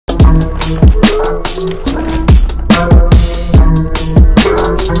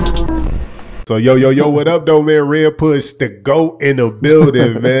So yo, what up though, man? Red Push, the GOAT in the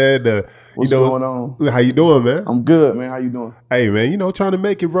building, man. What's going on? How you doing, man? I'm good, man. How you doing? Hey, man, trying to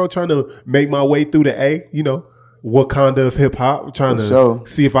make it, bro. Trying to make my way through the A, Wakanda of hip hop. Trying to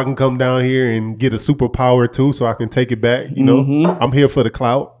see if I can come down here and get a superpower too, so I can take it back. I'm here for the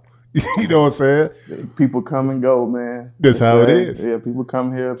clout. You know what I'm saying? People come and go, man. That's how it is. Yeah, people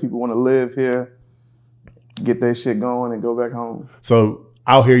come here. People want to live here, get their shit going, and go back home. So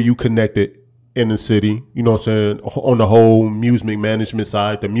out here, you connected in the city, you know what I'm saying, on the whole music management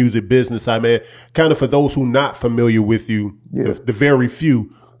side, the music business side, man. Kind of for those who not familiar with you, the very few,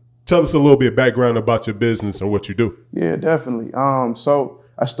 tell us a little bit background about your business and what you do. Yeah, definitely. So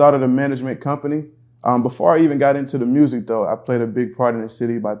I started a management company. Before I even got into the music, though, I played a big part in the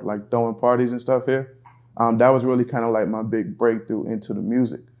city by like throwing parties and stuff here. That was really kind of like my big breakthrough into the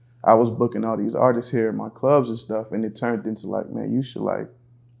music. I was booking all these artists here in my clubs and stuff, and it turned into like, man, you should like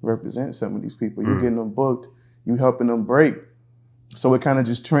represent some of these people. You're getting them booked, you helping them break. So it kind of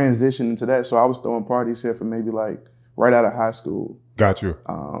just transitioned into that. So I was throwing parties here for maybe like right out of high school. Got you.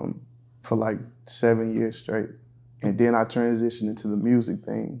 For like 7 years straight. And then I transitioned into the music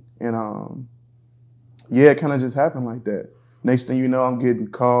thing. And yeah, it kind of just happened like that. Next thing you know, I'm getting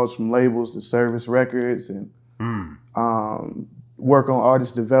calls from labels to service records and work on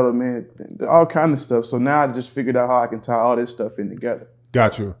artist development, and all kind of stuff. So now I just figured out how I can tie all this stuff in together.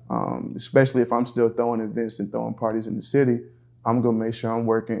 Got you. Especially if I'm still throwing events and throwing parties in the city, I'm gonna make sure I'm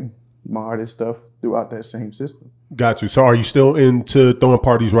working my artist stuff throughout that same system. Got you. So are you still into throwing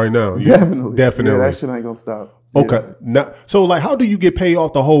parties right now? Definitely. Definitely. Yeah, that shit ain't gonna stop. Okay. Yeah. Now, so like, how do you get paid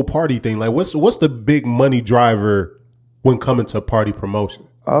off the whole party thing? Like, what's the big money driver when coming to party promotion?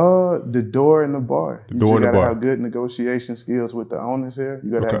 The door and the bar. The door and the bar. You gotta have good negotiation skills with the owners here.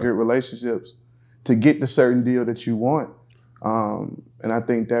 You gotta have good relationships to get the certain deal that you want. And I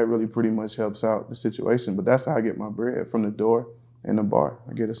think that really pretty much helps out the situation. But that's how I get my bread, from the door and the bar.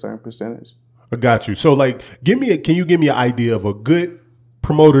 I get a certain percentage. I got you. So like, can you give me an idea of a good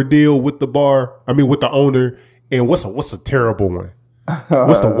promoter deal with the bar? I mean, with the owner, and what's a terrible one?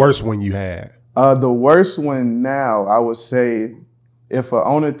 What's the worst one you had? The worst one now, I would say, if an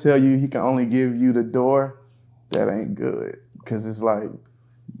owner tell you he can only give you the door, that ain't good. Because it's like,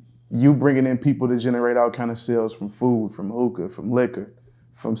 you bringing in people to generate all kind of sales from food, from hookah, from liquor,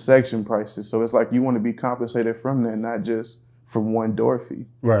 from section prices. So it's like you want to be compensated from that, not just from one door fee.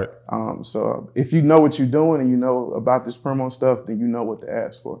 Right. So if you know what you're doing and you know about this promo stuff, then you know what to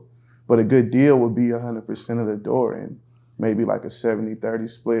ask for. But a good deal would be 100% of the door and maybe like a 70-30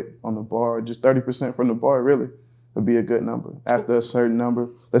 split on the bar, or just 30% from the bar, really, would be a good number. After a certain number,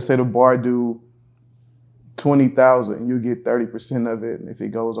 let's say the bar do 20,000, you get 30% of it. And if it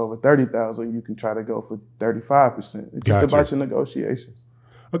goes over 30,000, you can try to go for 35%. It's just about your negotiations.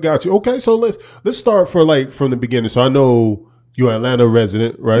 I got you. Okay, so let's start from the beginning. So I know you're an Atlanta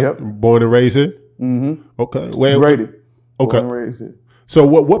resident, right? Yep. Born and raised here? Mm-hmm. Okay. Grady. Okay. Born and raised here. So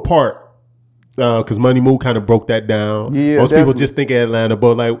what part? Because Money Moo kind of broke that down. Yeah, most definitely. people just think Atlanta,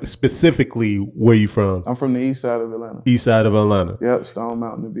 but like specifically, where you from? I'm from the east side of Atlanta. East side of Atlanta. Yep, Stone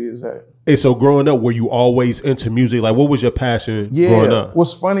Mountain to be exact. And so growing up, were you always into music? Like, what was your passion growing up?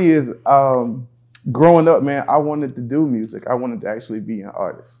 What's funny is growing up, man, I wanted to do music. I wanted to actually be an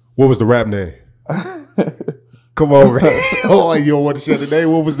artist. What was the rap name? Come on, man. Oh, you don't want to share the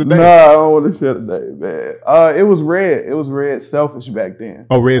name? What was the name? No, I don't want to share the name, man. It was Red. It was Red Selfish back then.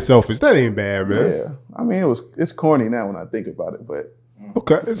 Oh, Red Selfish. That ain't bad, man. Yeah. I mean, it's corny now when I think about it, but.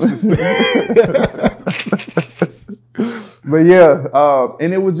 Okay. But yeah,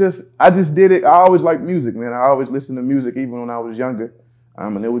 and it was I just did it. I always liked music, man. I always listened to music even when I was younger.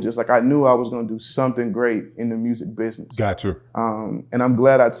 And it was just like, I knew I was going to do something great in the music business. Gotcha. And I'm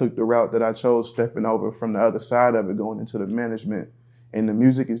glad I took the route that I chose, stepping over from the other side of it, going into the management and the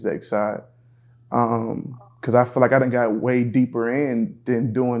music exec side. Because I feel like I done got way deeper in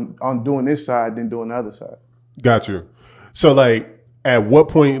than doing this side than doing the other side. Gotcha. So like, at what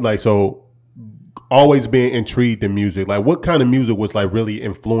point, like, so always being intrigued in music, like what kind of music was like really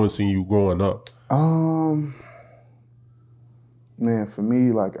influencing you growing up? Man, for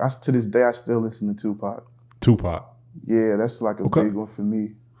me, like to this day, I still listen to Tupac. Tupac. Yeah, that's like a big one for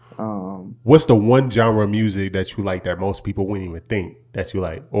me. What's the one genre of music that you like that most people wouldn't even think that you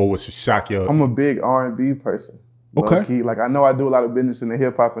like, or was to shock you? I'm a big R&B person. Okay. Key. Like I know I do a lot of business in the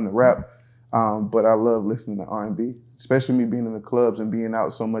hip hop and the rap, but I love listening to R&B, especially me being in the clubs and being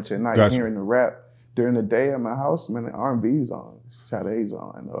out so much at night, hearing the rap during the day at my house. Man, the R&B's on, Sade's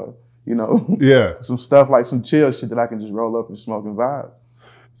on, or yeah, some stuff like some chill shit that I can just roll up and smoke and vibe.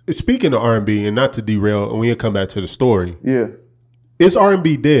 speaking of R&B, and not to derail, and we'll come back to the story. Yeah. Is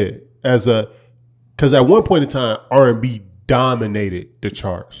R&B dead because at one point in time, R&B dominated the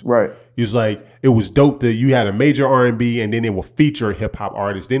charts. Right. It was like, it was dope that you had a major R&B and then it would feature a hip hop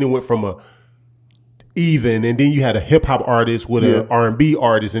artist. Then it went from and then you had a hip hop artist with an R&B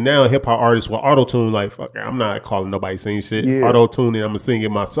artist, and now a hip hop artist with auto-tune. Like, fuck, I'm not calling nobody singing shit. Yeah. Auto-tune, and I'm gonna sing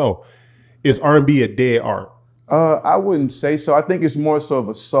it myself. Is R&B a dead art? I wouldn't say so. I think it's more so of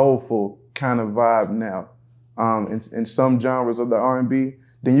a soulful kind of vibe now. In some genres of the R&B,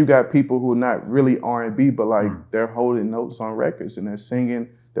 then you got people who are not really R&B, but like they're holding notes on records and they're singing,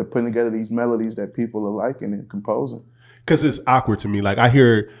 they're putting together these melodies that people are liking and composing. Because it's awkward to me. Like, I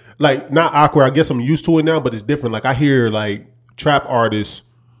hear, like, not awkward, I guess I'm used to it now, but it's different. Like, I hear like trap artists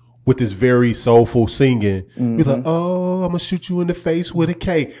with this very soulful singing. Be like, oh, I'm gonna shoot you in the face with a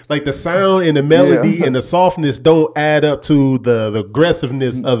K. Like, the sound and the melody and the softness don't add up to the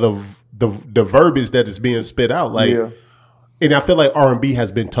aggressiveness of the verbiage that is being spit out. Like, and I feel like R&B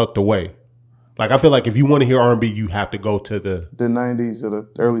has been tucked away. Like, I feel like if you want to hear R&B, you have to go to the 90s or the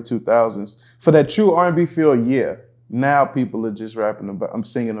early 2000s. For that true R&B feel, yeah. Now people are just rapping about, I'm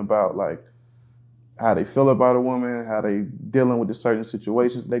singing about like how they feel about a woman, how they dealing with the certain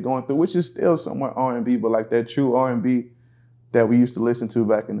situations they're going through, which is still somewhat R&B, but like that true R&B that we used to listen to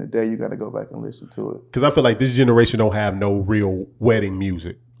back in the day, you got to go back and listen to it. Because I feel like this generation don't have no real wedding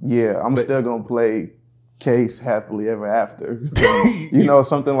music. Yeah, I'm still going to play Case Happily Ever After. You know,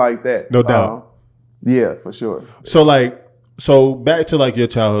 something like that. No doubt. Yeah, for sure. So back to like your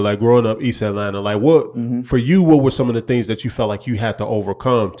childhood, like growing up East Atlanta, like what, for you, what were some of the things that you felt like you had to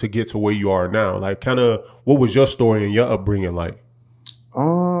overcome to get to where you are now? Like, kind of, what was your story and your upbringing like?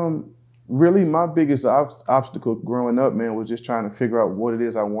 Really my biggest obstacle growing up, man, was just trying to figure out what it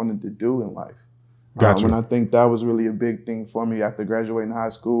is I wanted to do in life. Gotcha. And I think that was really a big thing for me after graduating high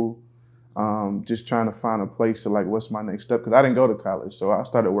school. Just trying to find a place to like, what's my next step? Because I didn't go to college, so I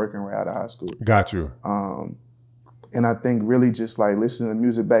started working right out of high school. Got you. And I think really just like listening to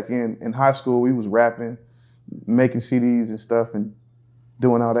music back in high school, we was rapping, making CDs and stuff and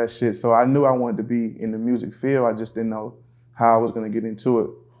doing all that shit. So I knew I wanted to be in the music field. I just didn't know how I was going to get into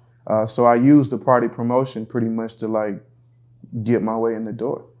it. So I used the party promotion pretty much to like get my way in the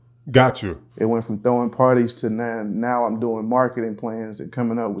door. Got you. It went from throwing parties to now I'm doing marketing plans and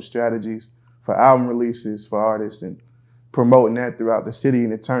coming up with strategies for album releases for artists and promoting that throughout the city.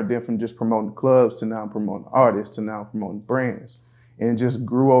 And it turned in from just promoting clubs to now I'm promoting artists to now I'm promoting brands. And it just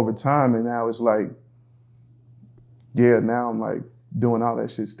grew over time. And now it's like, yeah, now I'm like doing all that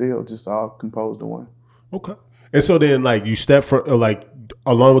shit still, just all composed in one. Okay. And so then like you step from like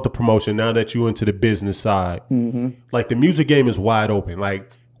along with the promotion, now that you're into the business side, like the music game is wide open. Like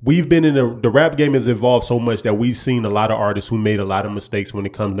we've been in the rap game has evolved so much that we've seen a lot of artists who made a lot of mistakes when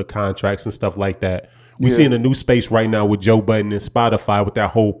it comes to contracts and stuff like that. We're seeing a new space right now with Joe Budden and Spotify with that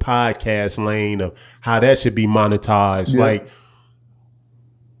whole podcast lane of how that should be monetized. Like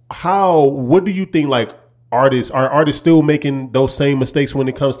what do you think like are artists still making those same mistakes when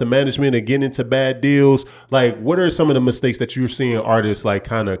it comes to management and getting into bad deals? Like what are some of the mistakes that you're seeing artists like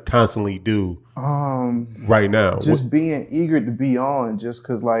kind of constantly do right now? Just being eager to be on just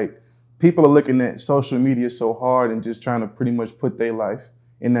because like people are looking at social media so hard and just trying to pretty much put their life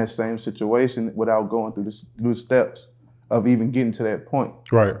in that same situation without going through the steps of even getting to that point.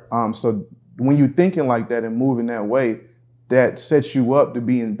 Right. So when you're thinking like that and moving that way, that sets you up to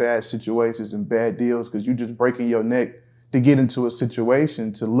be in bad situations and bad deals because you're just breaking your neck to get into a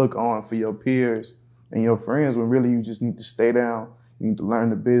situation to look on for your peers and your friends when really you just need to stay down, you need to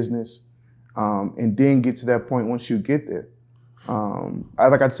learn the business, and then get to that point once you get there.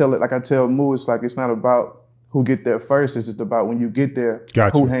 I tell Moo, it's like it's not about who get there first, it's just about when you get there,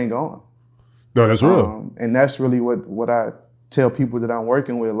 who hang on. No, that's real. And that's really what I tell people that I'm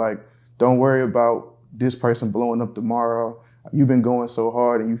working with, like, don't worry about this person blowing up tomorrow. You've been going so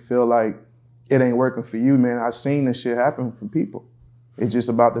hard and you feel like it ain't working for you, man. I've seen this shit happen for people. It's just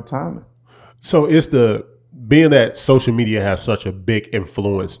about the timing. So it's being that social media has such a big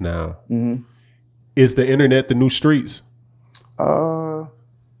influence now, is the internet the new streets?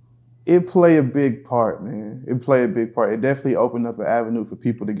 It play a big part, man. It play a big part. It definitely opened up an avenue for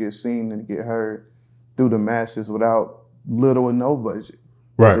people to get seen and get heard through the masses without little or no budget.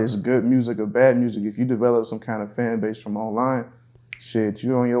 Right. Whether it's good music or bad music, if you develop some kind of fan base from online, shit,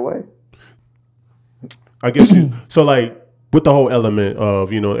 you're on your way. I guess so like with the whole element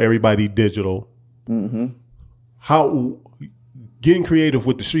of, everybody digital, how getting creative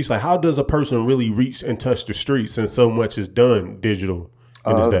with the streets, like how does a person really reach and touch the streets and so much is done digital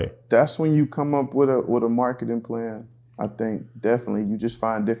in this day? That's when you come up with a marketing plan I think definitely you just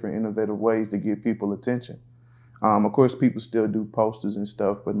find different innovative ways to get people attention. Of course, people still do posters and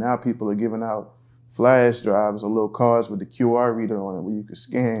stuff, but now people are giving out flash drives or little cards with the QR reader on it where you can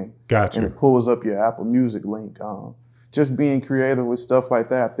scan. Gotcha. And it pulls up your Apple Music link. Just being creative with stuff like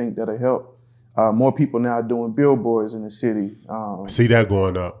that, I think that'll help. More people now are doing billboards in the city. See that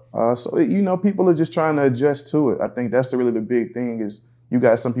going up. So, you know, people are just trying to adjust to it. I think that's really the big thing is you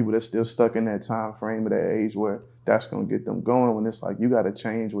got some people that's still stuck in that time frame of that age where that's going to get them going when it's like you got to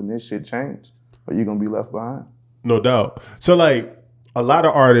change when this shit change or you're going to be left behind. No doubt. So like a lot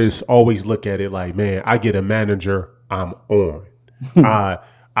of artists always look at it like, man, I get a manager, I'm on.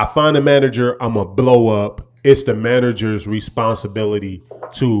 I find a manager, I'm going to blow up. It's the manager's responsibility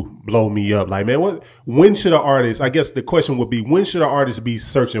to blow me up. Like, man, when should an artist, I guess the question would be, when should an artist be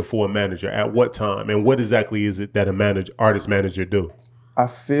searching for a manager? At what time? And what exactly is it that a artist manager do? I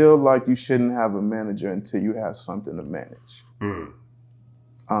feel like you shouldn't have a manager until you have something to manage.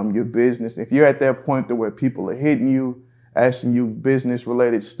 Your business, if you're at that point to where people are hitting you, asking you business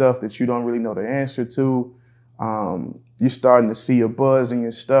related stuff that you don't really know the answer to, you're starting to see a buzz in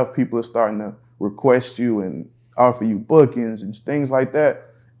your stuff. People are starting to request you and offer you bookings and things like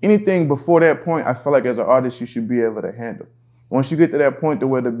that. Anything before that point, I feel like as an artist, you should be able to handle. Once you get to that point to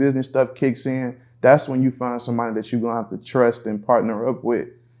where the business stuff kicks in, that's when you find somebody that you're going to have to trust and partner up with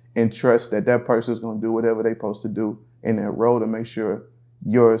and trust that that person's going to do whatever they're supposed to do in that role to make sure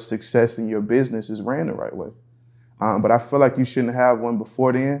your success in your business is ran the right way. But I feel like you shouldn't have one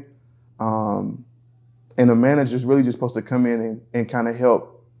before then. And a manager is really just supposed to come in and kind of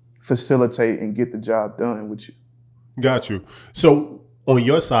help facilitate and get the job done with you. Got you. So on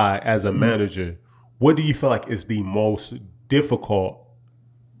your side as a manager, what do you feel like is the most difficult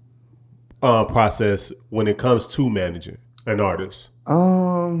process when it comes to managing an artist?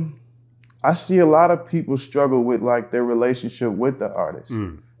 I see a lot of people struggle with like their relationship with the artist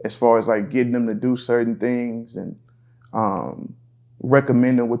as far as like getting them to do certain things and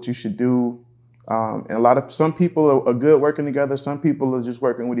recommending what you should do. And some people are good working together. Some people are just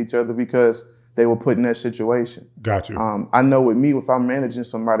working with each other because they were put in that situation. Got you. I know with me, if I'm managing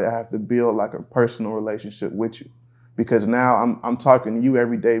somebody, I have to build like a personal relationship with you because now I'm talking to you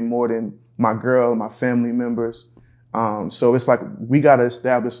every day more than my girl and my family members. So it's like we got to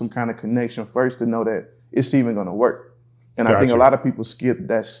establish some kind of connection first to know that it's even going to work. And I think a lot of people skip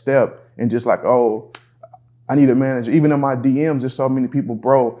that step and just like, oh, I need a manager. Even in my DMs, there's so many people,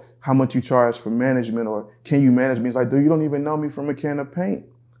 bro, how much you charge for management or can you manage me? It's like, dude, you don't even know me from a can of paint.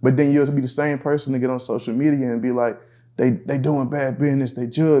 But then you'll be the same person to get on social media and be like, they doing bad business, they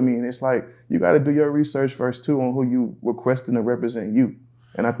judge me. And it's like, you got to do your research first too on who you requesting to represent you.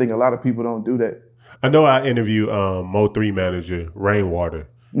 And I think a lot of people don't do that. I know I interviewed Mo3 manager, Rainwater.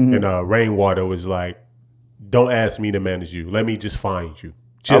 And Rainwater was like, don't ask me to manage you. Let me just find you.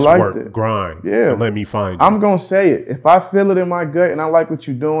 Just work, grind, and let me find you. I'm going to say it. If I feel it in my gut and I like what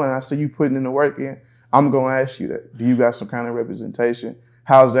you're doing and I see you putting in the work in, I'm going to ask you that. Do you got some kind of representation?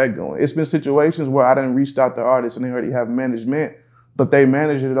 How's that going? It's been situations where I done reached out to artists and they already have management, but they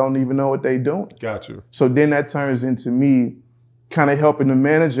manager don't even know what they doing. Got you. So then that turns into me kind of helping the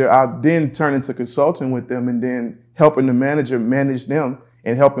manager. I then turn into consulting with them and then helping the manager manage them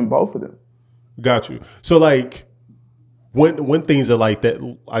and helping both of them. Got you. So like, when things are like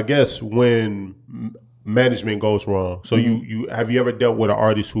that, I guess when management goes wrong. So you have you ever dealt with an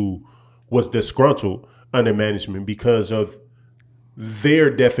artist who was disgruntled under management because of their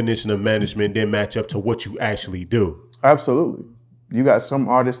definition of management didn't match up to what you actually do? Absolutely. You got some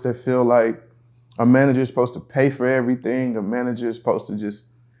artists that feel like a manager is supposed to pay for everything. A manager is supposed to just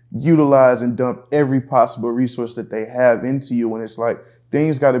utilize and dump every possible resource that they have into you. And it's like,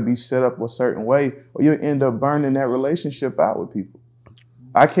 things got to be set up a certain way or you'll end up burning that relationship out with people.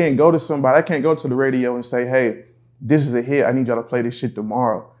 I can't go to somebody, I can't go to the radio and say, hey, this is a hit. I need y'all to play this shit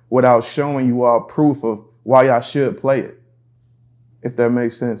tomorrow without showing you all proof of why y'all should play it, if that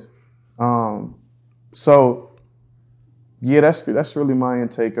makes sense. So, yeah, that's really my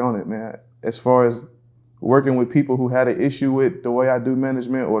intake on it, man. As far as working with people who had an issue with the way I do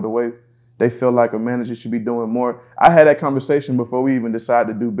management or the way they feel like a manager should be doing more. I had that conversation before we even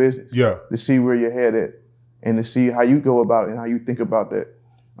decided to do business. Yeah. To see where your head at and to see how you go about it and how you think about that.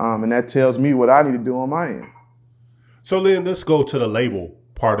 And that tells me what I need to do on my end. So then let's go to the label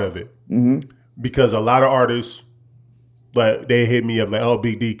part of it. Because a lot of artists, like they hit me up like, oh,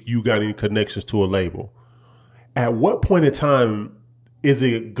 Big D, you got any connections to a label? At what point in time is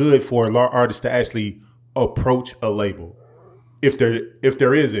it good for a artist to actually approach a label? If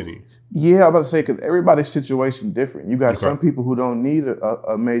there is any. Yeah, I'm about to say, because everybody's situation different. You got some people who don't need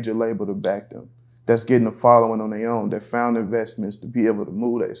a major label to back them. that's getting a following on their own, that found investments to be able to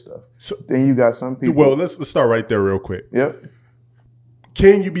move that stuff. So then you got some people. Well, let's start right there real quick. Yep.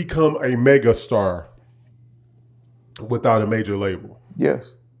 Can you become a mega star without a major label?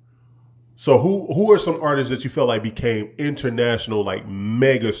 Yes. So who are some artists that you felt like became international, like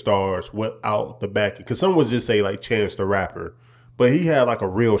mega stars without the backing? Because some would just say like Chance the Rapper, but he had like a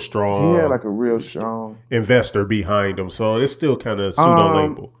real strong. He had like a real strong investor behind him, so it's still kind of pseudo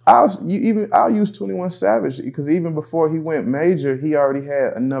label. I'll use 21 Savage because even before he went major, he already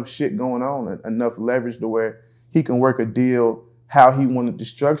had enough shit going on, enough leverage to where he can work a deal how he wanted to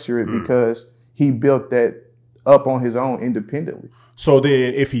structure it because he built that up on his own independently. So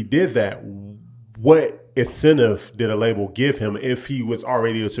then if he did that, what incentive did a label give him if he was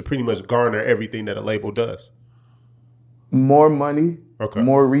already to pretty much garner everything that a label does? More money, okay,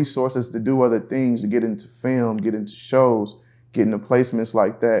 more resources to do other things, to get into film, get into shows, get into placements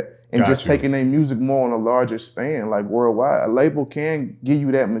like that, and just taking their music more on a larger span, like worldwide. A label can give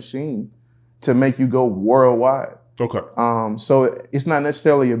you that machine to make you go worldwide. Okay. So it's not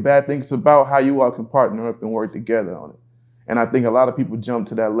necessarily a bad thing. It's about how you all can partner up and work together on it. And I think a lot of people jump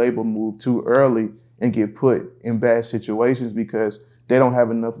to that label move too early and get put in bad situations because they don't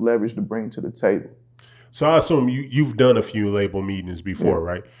have enough leverage to bring to the table. So I assume you've done a few label meetings before,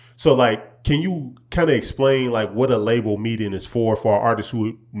 right? So like, can you kind of explain like what a label meeting is for artists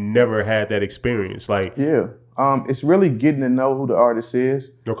who never had that experience? Like, it's really getting to know who the artist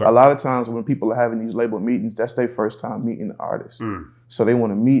is. Okay. A lot of times when people are having these label meetings, that's their first time meeting the artist. So they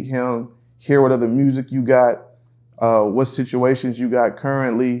want to meet him, hear what other music you got, what situations you got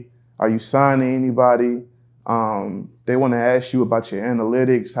currently. Are you signing anybody? They want to ask you about your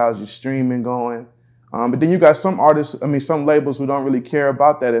analytics. How's your streaming going? But then you got some artists, some labels who don't really care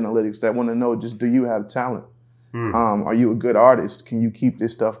about that analytics, that want to know just, do you have talent? Are you a good artist? Can you keep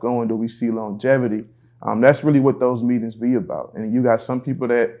this stuff going? Do we see longevity? That's really what those meetings be about. And you got some people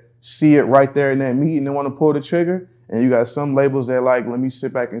that see it right there in that meeting and want to pull the trigger. And you got some labels that like, let me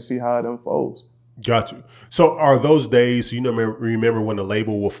sit back and see how it unfolds. Got you. So are those days, remember when the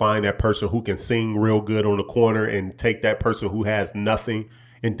label will find that person who can sing real good on the corner and take that person who has nothing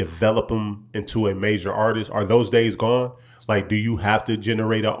and develop them into a major artist? Are those days gone? Like, do you have to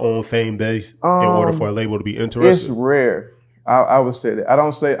generate our own fan base in order for a label to be interested? It's rare. I would say that.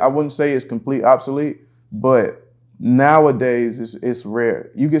 I wouldn't say it's complete obsolete, but nowadays it's rare.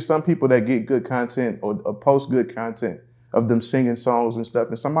 You get some people that get good content or post good content of them singing songs and stuff,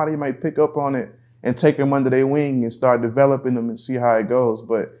 and somebody might pick up on it and take them under their wing and start developing them and see how it goes.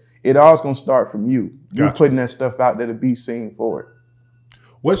 But it all's gonna start from you. You putting that stuff out there to be seen for it.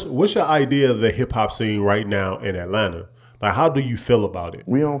 What's your idea of the hip hop scene right now in Atlanta? Like, how do you feel about it?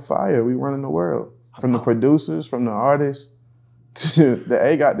 We on fire. We running the world. From the producers, from the artists, to the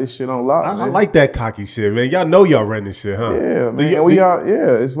A got this shit on lock. I like that cocky shit, man. Y'all know y'all run this shit, huh? Yeah,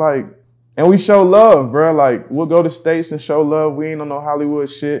 man. It's like, and we show love, bro. Like, we'll go to states and show love. We ain't on no Hollywood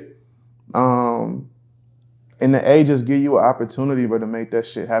shit. And the A just give you an opportunity, bro, to make that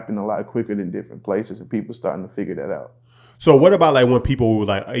shit happen a lot quicker than different places, and people starting to figure that out. So what about like when people were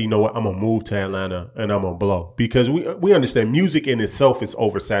like, hey, you know what, I'm gonna move to Atlanta and I'm gonna blow? Because we understand music in itself is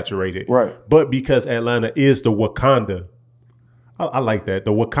oversaturated, right? But because Atlanta is the Wakanda, I like that,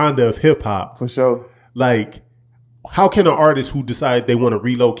 the Wakanda of hip hop, for sure. Like, how can an artist who decide they want to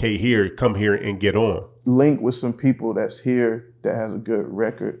relocate here come here and get on? Link with some people that's here that has a good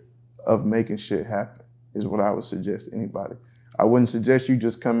record of making shit happen is what I would suggest to anybody. I wouldn't suggest you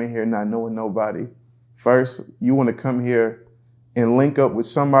just come in here not knowing nobody. First, you want to come here and link up with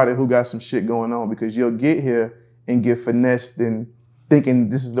somebody who got some shit going on, because you'll get here and get finessed and thinking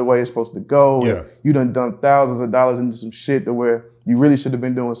this is the way it's supposed to go. Yeah. You done dumped thousands of dollars into some shit to where you really should have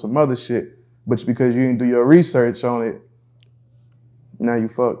been doing some other shit, but because you didn't do your research on it, now you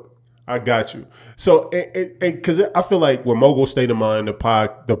fucked. I got you. So, because I feel like with Mogul State of Mind,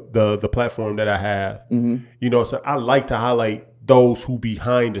 the platform that I have, so I like to highlight those who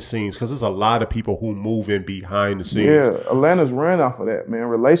behind the scenes, because there's a lot of people who move in behind the scenes. Yeah, Atlanta's run off of that, man.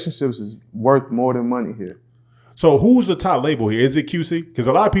 Relationships is worth more than money here. So who's the top label here? Is it QC? Because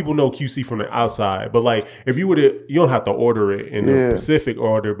a lot of people know QC from the outside, but like if you were to, you don't have to order it in the specific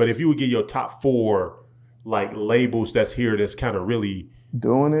order, but if you would get your top 4 like labels that's here that's kind of really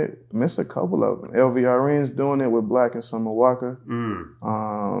doing it, I missed a couple of them. LVRN's doing it with Black and Summer Walker.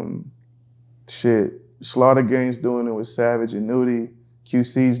 Slaughter Gang's doing it with Savage and Nudie.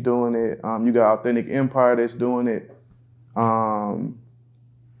 QC's doing it. You got Authentic Empire that's doing it.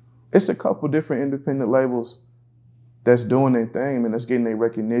 It's a couple different independent labels that's doing their thing, and that's getting their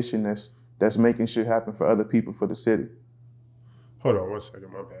recognition, that's making shit happen for other people, for the city. Hold on one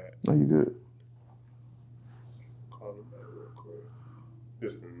second, my bad. No, you good.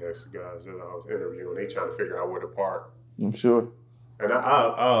 This is the next guys that I was interviewing. They trying to figure out where to park. I'm sure. And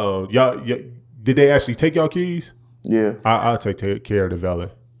y'all, did they actually take y'all keys? Yeah. I'll take care of the valet.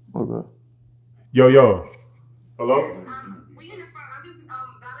 Okay. Yo. Hello? We in the front. I'm just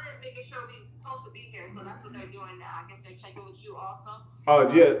valet making sure we supposed to be here, so that's what they're doing now. I guess they're checking with you also.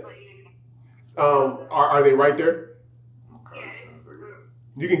 Yes. Are they right there? Yes.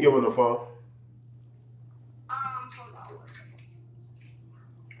 You can give them the phone. Hold on.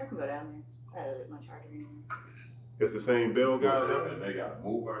 I can go down there. I have my charger in there. It's the same bill, guys. They got to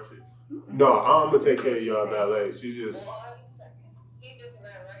move our shit. No, I'm gonna take care of y'all valet. She just. He just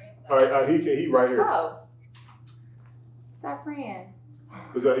right. All right, he right here. Oh, it's our friend.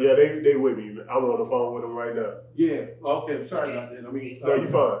 Yeah, they with me. I'm on the phone with them right now. Yeah. Okay. I'm sorry about that. I mean, No, you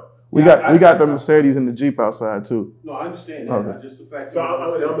fine. We got the Mercedes and the Jeep outside too. No, I understand that. Okay. Just the fact. So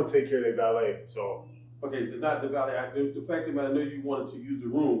I'm gonna take care of their valet. So. Okay, not the valet. The fact that I know you wanted to use the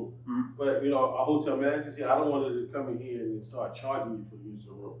room, but a hotel manager here, I don't want her to come in here and start charging you for using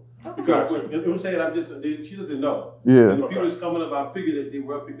the room. Okay. Because you know what I'm saying, she doesn't know. Yeah. And the people that's coming up, I figured that they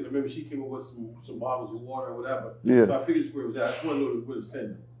were up because remember she came up with some bottles of water or whatever. Yeah. So I figured it's where it was at. I just want to know where to send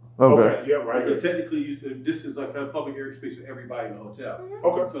them. Okay. Yeah, right. Because technically, this is like a public area space for everybody in the hotel.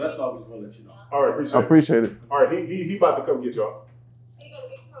 Okay. So that's all I just want to let you know. All right, I appreciate it. All right, he about to come get y'all. He gonna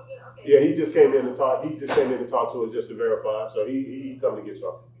get something. Okay. Yeah, he just came in to talk. He just came in to talk to us just to verify. So he come to get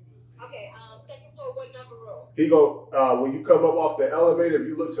y'all. Okay. Second floor. What number room? He go when you come up off the elevator. If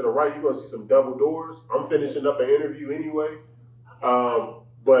you look to the right, you're gonna see some double doors. I'm finishing up an interview anyway.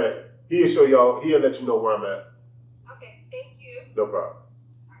 But he'll show y'all. He'll let you know where I'm at. Okay. Thank you. No problem.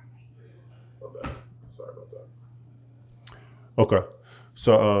 My bad. Sorry about that. Okay.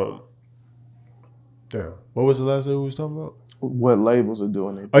 So damn. What was the last thing we was talking about? What labels are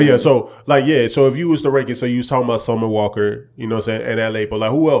doing it? Oh yeah, so so if you was to rank it, so you was talking about Summer Walker, you know what I'm saying, and that label, like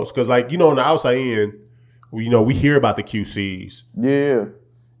who else? Because on the outside end, we hear about the QCs. Yeah,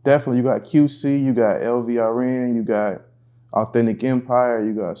 definitely. You got QC, you got LVRN, you got Authentic Empire,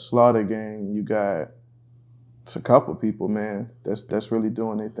 you got Slaughter Gang, you got a couple people, man. That's really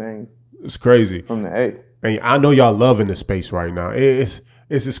doing their thing. It's crazy. From the A. And I know y'all loving the space right now.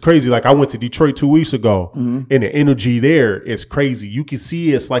 It's just crazy. Like I went to Detroit 2 weeks ago, and the energy there is crazy. You can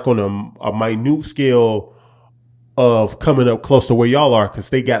see it's like on a minute scale of coming up close to where y'all are because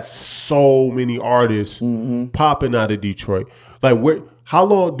they got so many artists popping out of Detroit. Like, how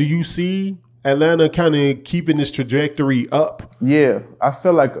long do you see Atlanta kind of keeping this trajectory up? Yeah, I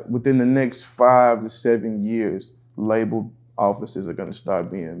feel like within the next 5 to 7 years, label offices are going to start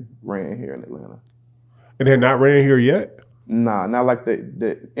being ran here in Atlanta. And they're not ran here yet? Nah, not like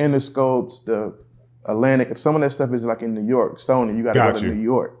the Interscopes, the Atlantic. Some of that stuff is like in New York. Sony, you got to go to New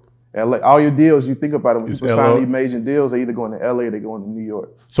York. LA, all your deals, you think about it, when people sign these major deals, they either going to LA or they going to New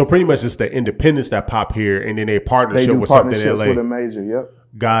York. So pretty much it's the independents that pop here and then they partnership with something in LA. With a major, yep.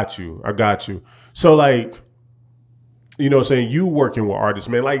 Got you. I got you. So like, you know what I'm saying, you working with artists,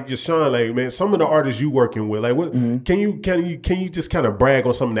 man. Like Jashawn, like man, some of the artists you working with, like what can you just kind of brag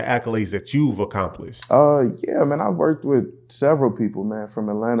on some of the accolades that you've accomplished? Yeah, man, I've worked with several people, man, from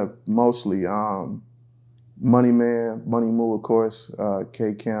Atlanta mostly. Money Man, Money Moo, of course,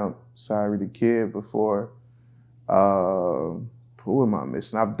 K Camp, Sorry the Kid before. Who am I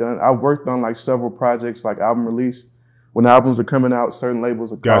missing? I've worked on like several projects, like album release. When albums are coming out, certain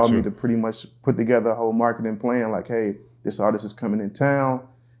labels will call me to pretty much put together a whole marketing plan. Like, hey, this artist is coming in town.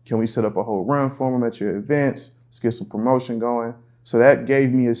 Can we set up a whole run for them at your events? Let's get some promotion going. So that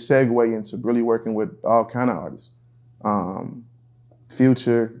gave me a segue into really working with all kind of artists.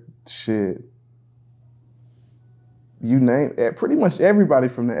 Future, shit. You name it. Pretty much everybody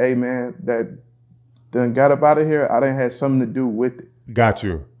from the A, man, that done got up out of here, I done had something to do with it. Got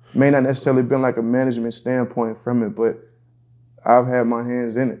you. May not necessarily been like a management standpoint from it, but I've had my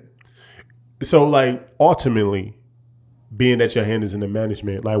hands in it. So like ultimately, being that your hand is in the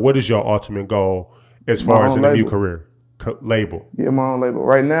management, like what is your ultimate goal as far as in the new career? Label. Yeah, my own label.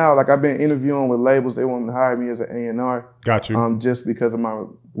 Right now, like I've been interviewing with labels. They want to hire me as an A&R. Got you. Just because of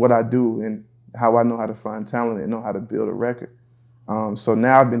what I do and how I know how to find talent and know how to build a record. So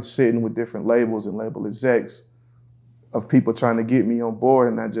now I've been sitting with different labels and label execs of people trying to get me on board,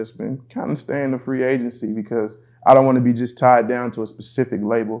 and I've just been kind of staying in free agency because I don't want to be just tied down to a specific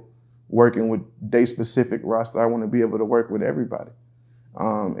label working with their specific roster. I want to be able to work with everybody.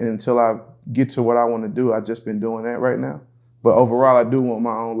 And until I get to what I want to do, I've just been doing that right now. But overall, I do want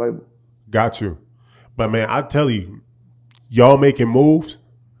my own label. Got you. But man, I tell you, y'all making moves,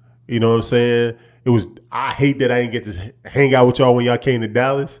 you know what I'm saying? I hate that I didn't get to hang out with y'all when y'all came to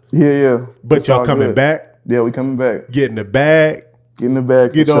Dallas. Yeah. But y'all coming back. Yeah, we coming back. Getting the bag. Get in the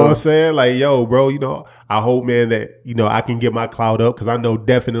bag. You know what I'm saying? Like, yo, bro, you know, I hope, man, that, you know, I can get my clout up because I know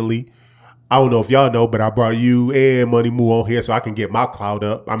definitely, I don't know if y'all know, but I brought you and Money Moo on here so I can get my clout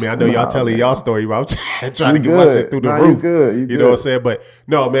up. I mean, I know y'all telling y'all story, but I'm trying to get my shit through the roof. You good. You know what I'm saying? But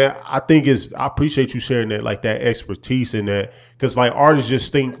no, man, I appreciate you sharing that, like that expertise in that. Because like artists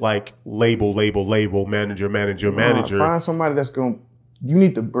just think like label, manager. Find somebody that's going to, you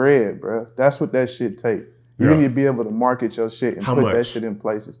need the bread, bro. That's what that shit take. You need to be able to market your shit and put that shit in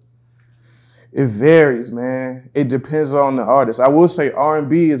places. It varies, man. It depends on the artist. I will say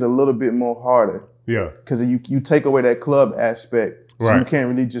R&B is a little bit more harder. Yeah. Because you take away that club aspect. So you can't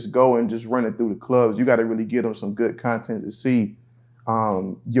really just go and just run it through the clubs. You got to really give them some good content to see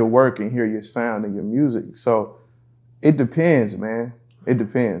your work and hear your sound and your music. So it depends, man. It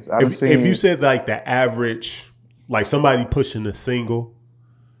depends. If you said like the average, like somebody pushing a single,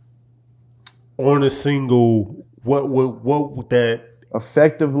 on a single, what would that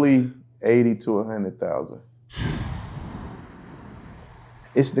effectively 80 to 100,000?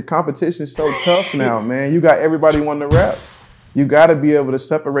 It's the competition's so tough now, man. You got everybody wanting to rap. You got to be able to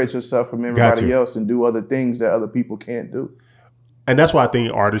separate yourself from everybody else and do other things that other people can't do. And that's why I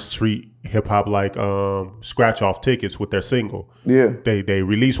think artists treat hip hop like scratch off tickets with their single. Yeah, they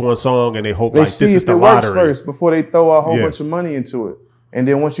release one song and they hope they like see this is if the it lottery works first before they throw a whole bunch of money into it. And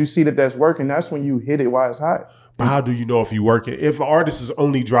then once you see that that's working, that's when you hit it while it's hot. But how do you know if you working? If an artist is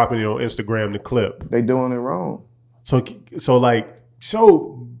only dropping it on Instagram, the clip, they doing it wrong. So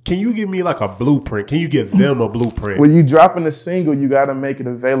can you give me like a blueprint? Can you give them a blueprint? When you dropping a single, you got to make it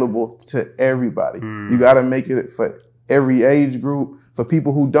available to everybody. You got to make it for every age group. For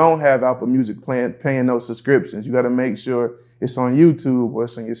people who don't have Apple Music paying those subscriptions, you got to make sure it's on YouTube or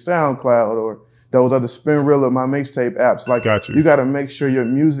it's on your SoundCloud or those other Spinrilla, My Mixtape apps. Like, you got to make sure your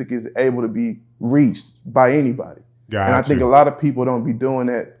music is able to be reached by anybody. And I think a lot of people don't be doing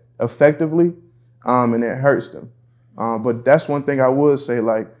that effectively, and it hurts them. But that's one thing I would say,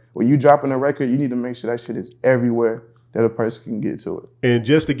 like, when you dropping a record, you need to make sure that shit is everywhere that a person can get to it. And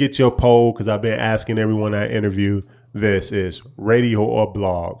just to get your poll, because I've been asking everyone I interview, this is radio or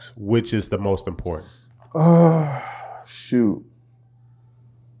blogs. Which is the most important? Shoot.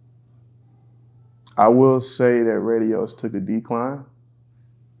 I will say that radios took a decline.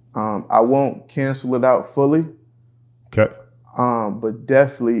 I won't cancel it out fully. Okay. But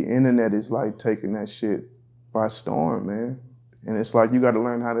definitely internet is like taking that shit by storm, man. And it's like you got to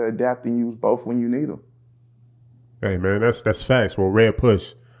learn how to adapt and use both when you need them. Hey, man, that's facts. Well, Red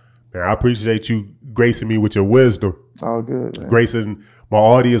Push, man, I appreciate you gracing me with your wisdom. All good, man. Gracing my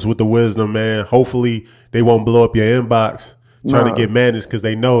audience with the wisdom, man. Hopefully they won't blow up your inbox trying to get managed because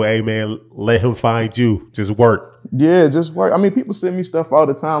they know, hey, man, let him find you. Just work. Yeah, just work. I mean, people send me stuff all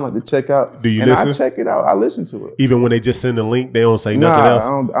the time, like to check out. Do you listen? I check it out. I listen to it. Even when they just send a link, they don't say nothing else?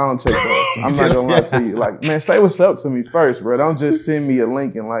 I don't check those. I'm not going to lie to you. Like, man, say what's up to me first, bro. Don't just send me a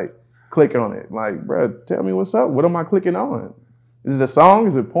link and, like, click on it. Like, bro, tell me what's up. What am I clicking on? Is it a song?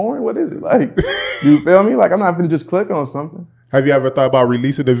 Is it porn? What is it? Like, you feel me? Like, I'm not going to just click on something. Have you ever thought about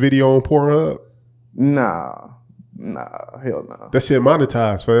releasing a video on Pornhub? Nah, hell no. That shit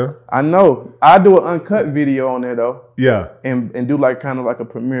monetized, fam. I know. I do an uncut video on there though. Yeah. And do like kind of like a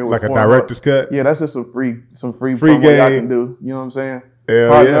premiere with like a director's cut. Yeah, that's just some free promo y'all can do. You know what I'm saying?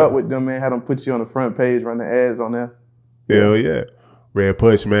 Partner up with them, man. Have them put you on the front page, run the ads on there. Hell yeah. Red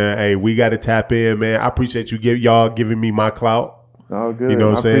Push, man. Hey, we got to tap in, man. I appreciate you y'all giving me my clout. Oh, good. You know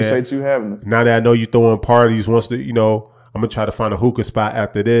what I'm saying? I appreciate you having us. Now that I know you throwing parties, I'm going to try to find a hookah spot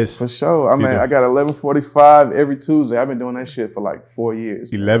after this. For sure. I got 11:45 every Tuesday. I've been doing that shit for like 4 years.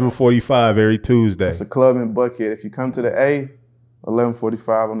 11:45 every Tuesday. It's a club in Buckhead. If you come to the A,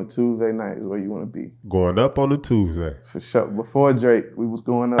 11:45 on the Tuesday night is where you want to be. Going up on the Tuesday. For sure. Before Drake, we was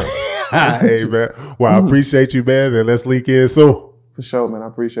going up. Hey, man. Well, I appreciate you, man. And let's link in soon. For sure, man. I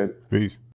appreciate it. Peace.